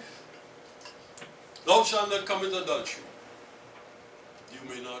personal life. Thou shalt not commit adultery. You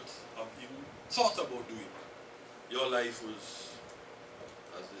may not have even thought about doing that. Your life was,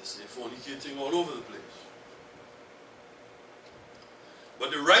 as they say, fornicating all over the place.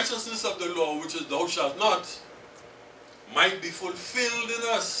 But the righteousness of the law, which is thou shalt not, might be fulfilled in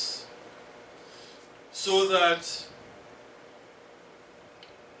us, so that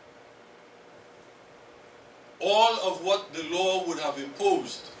all of what the law would have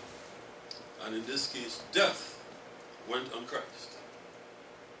imposed, and in this case death, went on Christ.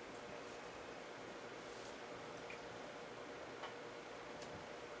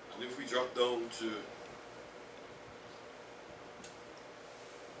 And if we drop down to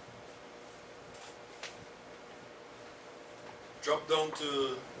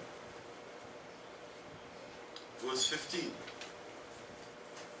verse 15. It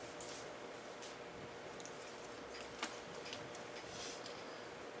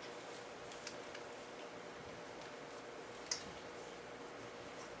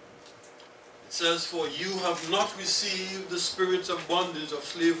says, for you have not received the spirit of bondage of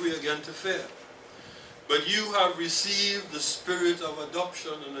slavery again to fear, but you have received the spirit of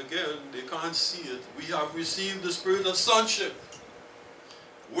adoption. And again, they can't see it. We have received the spirit of sonship,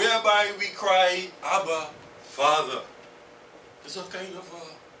 whereby we cry, Abba, Father. It's a kind of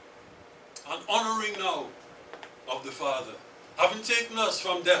an honoring now of the Father, having taken us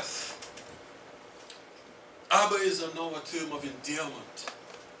from death. Abba is now a term of endearment.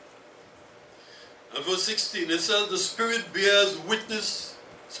 And verse 16, it says, the Spirit bears witness,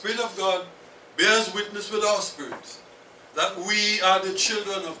 Spirit of God bears witness with our spirit, that we are the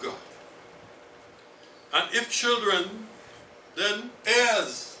children of God. And if children, then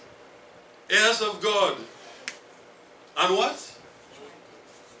heirs, heirs of God. And what?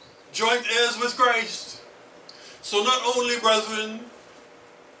 Joint heirs with Christ. So not only, brethren,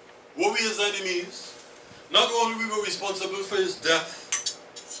 were we his enemies, not only we were responsible for his death,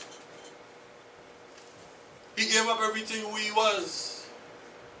 he gave up everything who he was.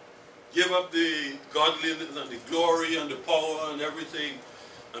 Gave up the godliness and the glory and the power and everything,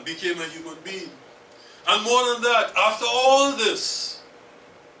 and became a human being. And more than that, after all this,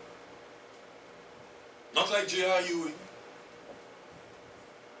 not like J.R. Ewing,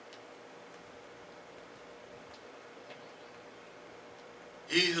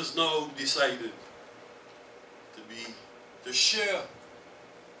 he has now decided to share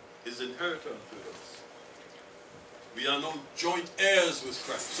his inheritance with us. We are now joint heirs with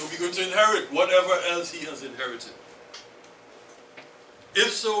Christ. So we're going to inherit whatever else he has inherited.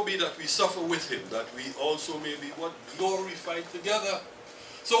 If so be that we suffer with him, that we also may be what? Glorified together.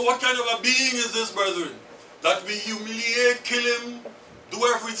 So what kind of a being is this, brethren? That we humiliate, kill him, do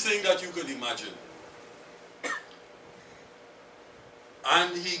everything that you could imagine.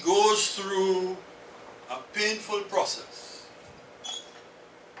 And he goes through a painful process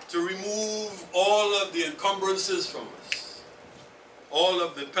to remove all of the encumbrances from us, all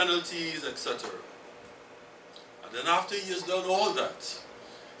of the penalties, etc. And then after he has done all that,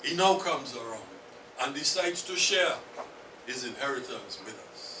 he now comes around and decides to share his inheritance with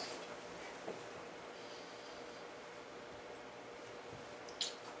us.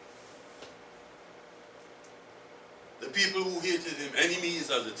 the people who hated him, enemies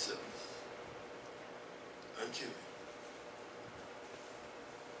as it says, and killed him.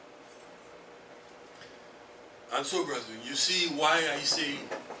 And so, brethren, you see why I say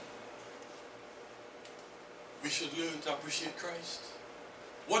we should learn to appreciate Christ.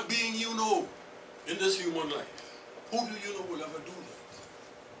 What being you know in this human life? Who do you know will ever do that?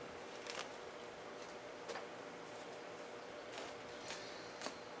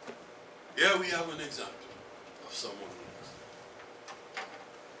 Here we have an example of someone who is.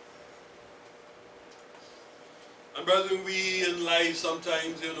 And brethren, we in life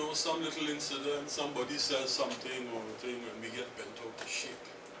sometimes, you know, some little incident, somebody says something or a thing, and we get bent out of shape.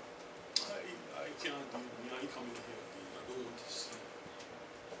 I can't do it. I ain't coming here. I don't want to see.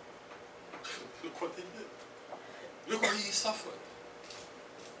 Look what they did. Look what he suffered.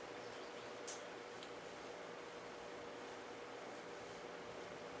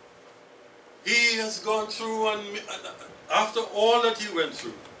 He has gone through, and after all that he went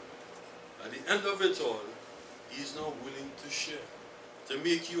through, at the end of it all, he is now willing to share, to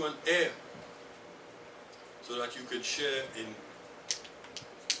make you an heir, so that you could share in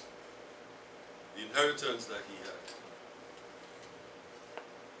the inheritance that he had.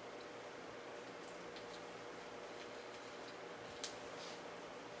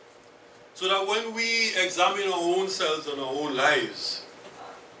 So that when we examine our own selves and our own lives,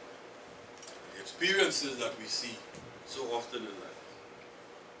 the experiences that we see so often in life.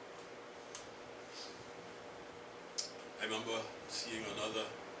 I remember seeing another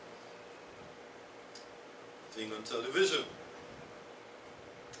thing on television.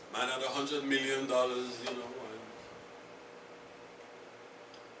 Man had $100 million, you know, and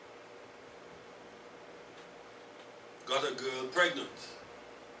got a girl pregnant.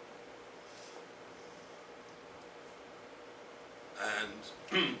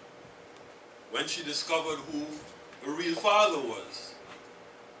 And when she discovered who her real father was,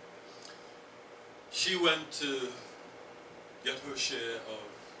 she went to get her share of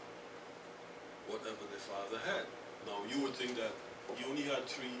whatever the father had. Now you would think that he only had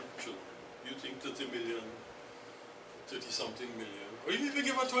 3 children. You think 30 million, 30 something million, or even if you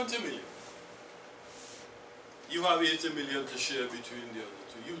give her 20 million, you have 80 million to share between the other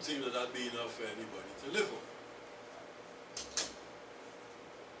two. You think that that'd be enough for anybody to live on.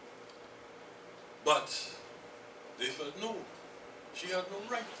 But they felt no, she had no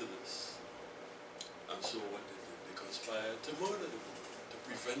right to this. And so what they did, they conspired to murder the woman, to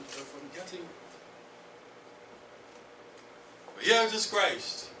prevent her from getting it. But here this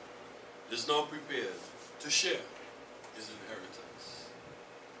Christ is now prepared to share his inheritance.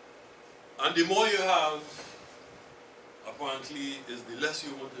 And the more you have, apparently, is the less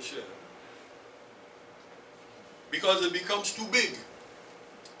you want to share. Because it becomes too big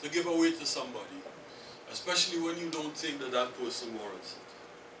to give away to somebody, especially when you don't think that that person warrants it.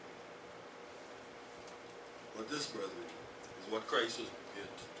 But this, brethren, is what Christ was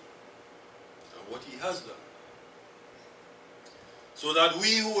prepared to do, and what he has done. So that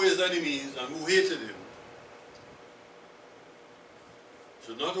we who were his enemies and who hated him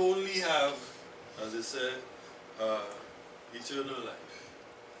should not only have, as they say, eternal life,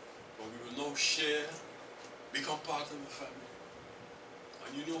 but we will now share, become part of the family.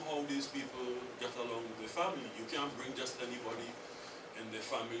 And you know how these people get along with their family. You can't bring just anybody in their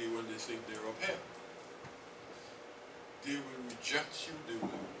family when they think they're up here. They will reject you, they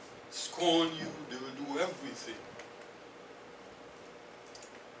will scorn you, they will do everything.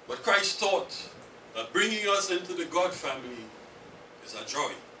 But Christ taught that bringing us into the God family is a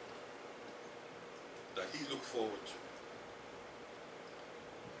joy that he looked forward to.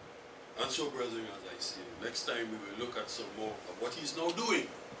 And so, brethren, as I say, next time we will look at some more of what he's now doing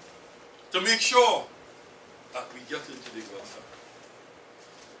to make sure that we get into the God family.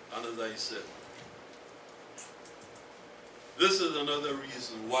 And as I said, this is another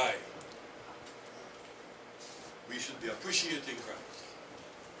reason why we should be appreciating Christ.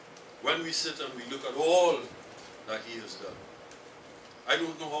 When we sit and we look at all that he has done, I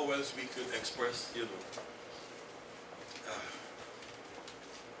don't know how else we could express, you know,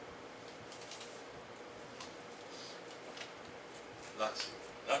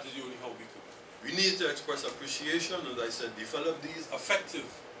 that is the only how we could. We need to express appreciation, as I said, develop these affective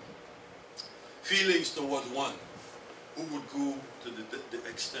feelings towards one who would go to the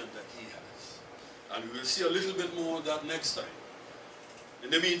extent that he has. And we will see a little bit more of that next time. In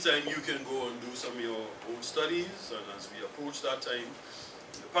the meantime, you can go and do some of your own studies, and as we approach that time,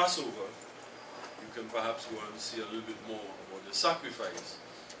 in the Passover, you can perhaps go and see a little bit more about the sacrifice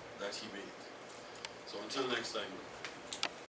that he made. So until next time.